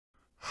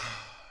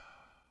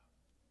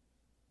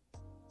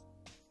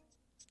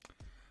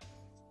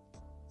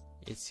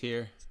It's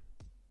here.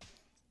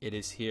 It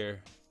is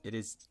here. It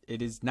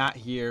is not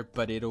here,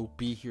 but it'll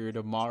be here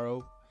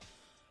tomorrow.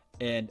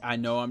 And I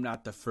know I'm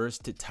not the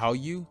first to tell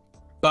you,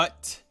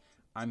 but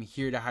I'm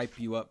here to hype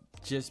you up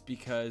just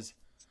because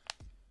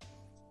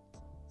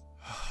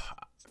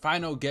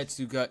final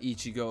Getsuga,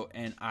 Ichigo,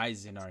 and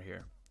Aizen are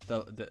here.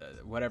 The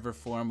whatever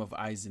form of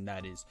Aizen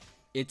that is.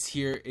 It's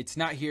here. It's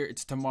not here.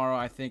 It's tomorrow,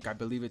 I think. I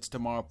believe it's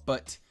tomorrow,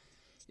 but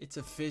it's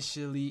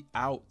officially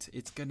out.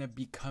 It's gonna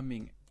be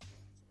coming.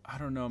 I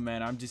don't know,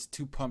 man. I'm just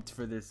too pumped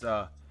for this.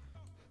 I'm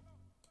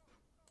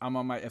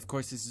on my, of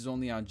course this is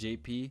only on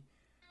JP,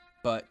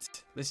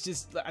 but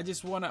I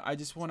just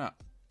wanna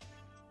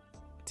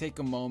take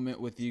a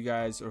moment with you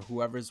guys or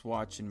whoever's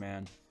watching,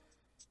 man.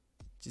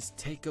 Just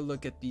take a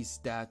look at these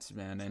stats,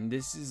 man. And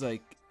this is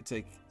like, it's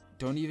like,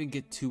 don't even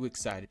get too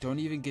excited. Don't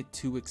even get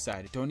too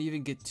excited. Don't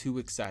even get too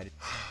excited.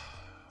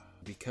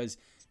 Because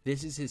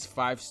this is his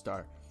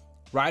 5-star.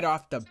 Right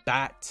off the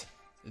bat,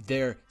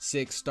 they're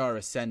 6-star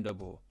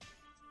ascendable.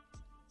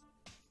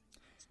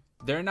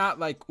 They're not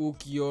like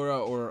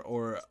Ukiura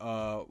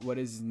or what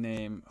is his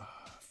name?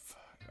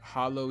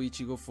 Hollow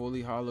Ichigo,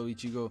 fully Hollow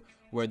Ichigo,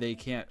 where they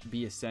can't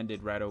be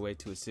ascended right away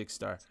to a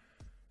 6-star.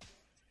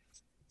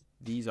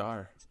 These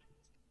are.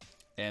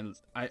 And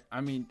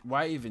I mean,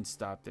 why even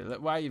stop there?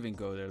 Why even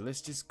go there? Let's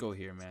just go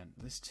here, man.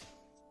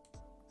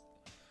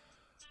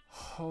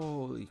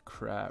 Holy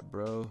crap,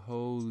 bro.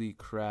 Holy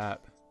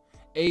crap.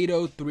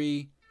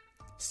 803,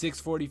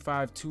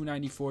 645,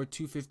 294,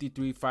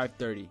 253,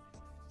 530.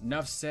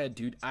 Enough said,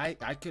 dude. I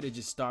could have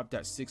just stopped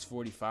at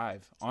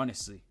 645,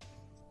 honestly.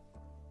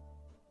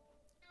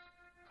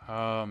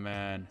 Oh,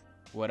 man.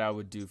 What I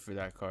would do for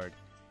that card.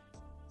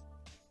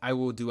 I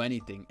will do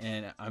anything.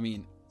 And, I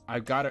mean,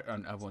 I've got it.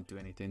 I won't do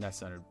anything. That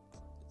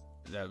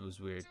was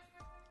weird.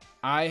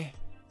 I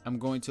am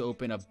going to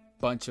open a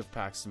bunch of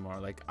packs tomorrow.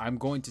 Like, I'm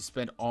going to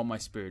spend all my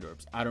spirit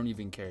orbs. I don't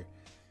even care.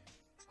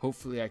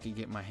 Hopefully, I can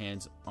get my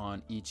hands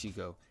on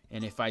Ichigo.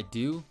 And if I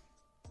do,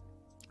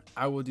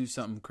 I will do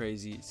something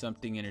crazy,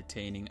 something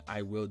entertaining.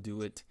 I will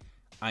do it.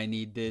 I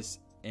need this,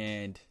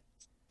 and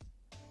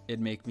it'd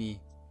make me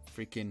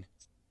freaking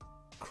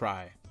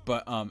cry.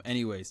 But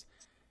anyways,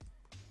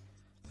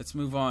 let's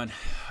move on.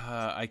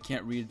 I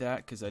can't read that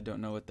because I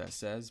don't know what that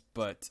says.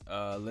 But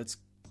let's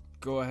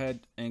go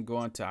ahead and go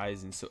on to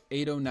Aizen. So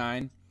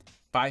 809,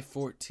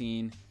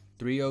 514,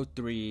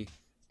 303,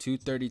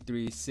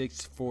 233,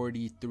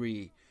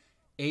 643.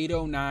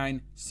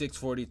 809,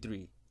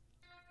 643.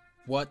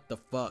 What the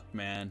fuck,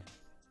 man?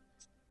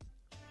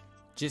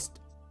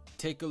 Just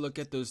take a look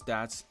at those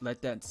stats.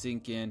 Let that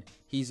sink in.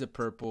 He's a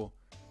purple.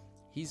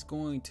 He's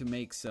going to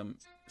make some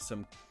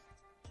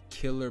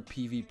killer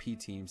PvP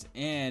teams,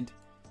 and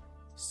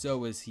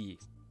so is he.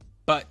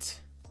 But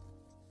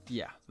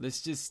yeah,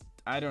 let's just,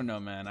 I don't know,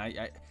 man.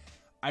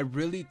 I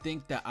really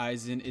think that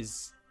Aizen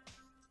is,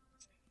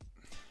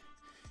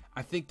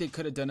 I think they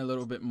could have done a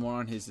little bit more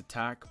on his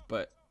attack,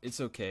 but it's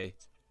okay.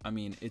 I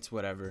mean, it's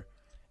whatever.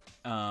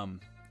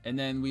 And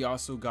then we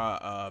also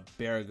got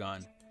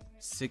Baraggan,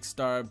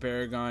 6-star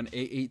Baraggan,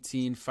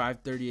 818,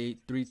 538,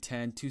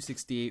 310,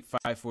 268,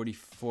 540,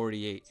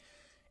 48.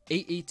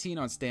 818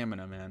 on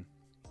stamina, man.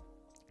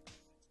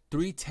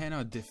 310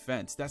 on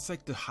defense. That's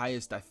like the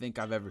highest I think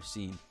I've ever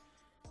seen.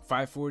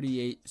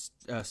 548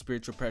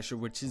 spiritual pressure,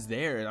 which is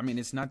there. I mean,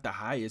 it's not the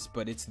highest,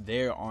 but it's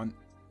there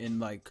in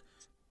like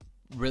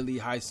really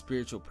high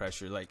spiritual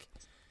pressure. Like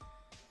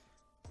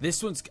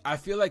this one's, I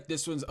feel like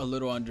this one's a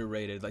little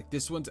underrated. Like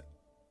this one's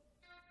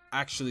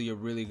actually a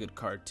really good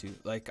card too.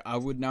 Like I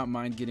would not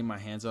mind getting my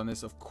hands on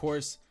this. Of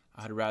course,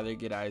 I'd rather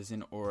get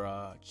Aizen or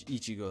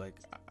Ichigo. Like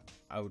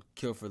I would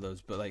kill for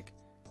those, but like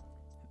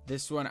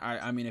this one,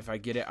 I mean, if I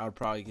get it, I'll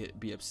probably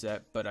be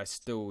upset, but I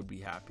still would be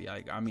happy.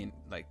 Like I mean,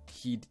 like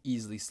he'd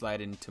easily slide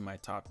into my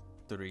top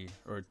 3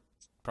 or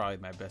probably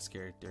my best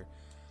character.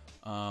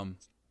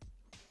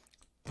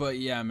 But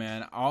yeah,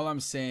 man, all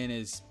I'm saying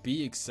is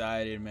be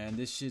excited, man.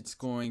 This shit's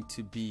going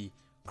to be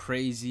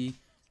crazy.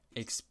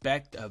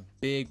 Expect a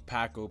big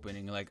pack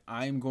opening. Like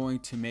I'm going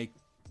to make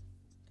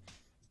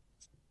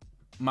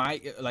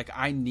my, like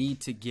I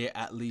need to get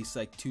at least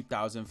like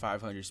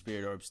 2,500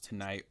 spirit orbs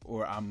tonight,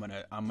 or I'm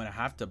gonna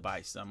have to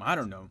buy some. I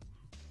don't know.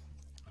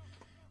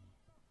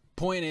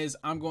 Point is,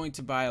 I'm going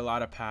to buy a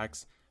lot of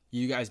packs.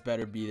 You guys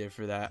better be there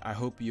for that. I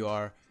hope you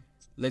are.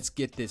 Let's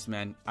get this,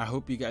 man. I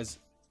hope you guys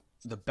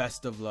the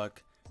best of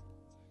luck.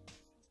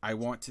 I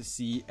want to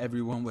see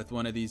everyone with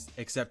one of these,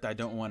 except I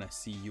don't want to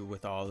see you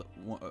with all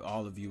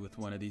of you with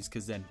one of these,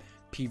 because then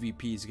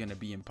PvP is going to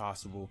be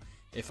impossible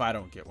if I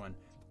don't get one,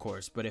 of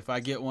course. But if I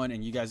get one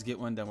and you guys get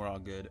one, then we're all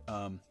good.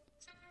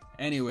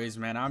 Anyways,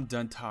 man, I'm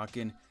done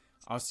talking.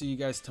 I'll see you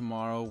guys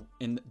tomorrow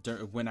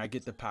when I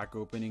get the pack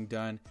opening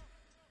done.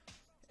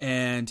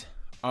 And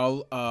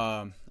I'll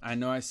I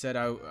know I said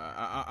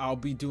I'll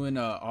be doing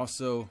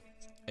also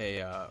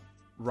a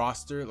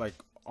roster, like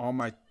all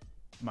my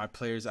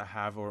players I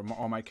have, or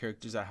all my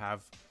characters I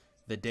have,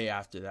 the day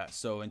after that.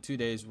 So in 2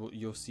 days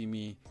you'll see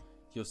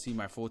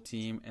my full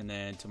team, and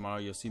then tomorrow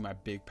you'll see my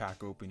big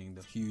pack opening,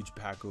 the huge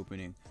pack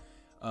opening.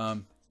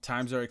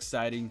 Times are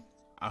exciting.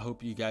 I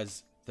hope you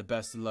guys the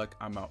best of luck.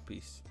 I'm out.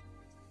 Peace.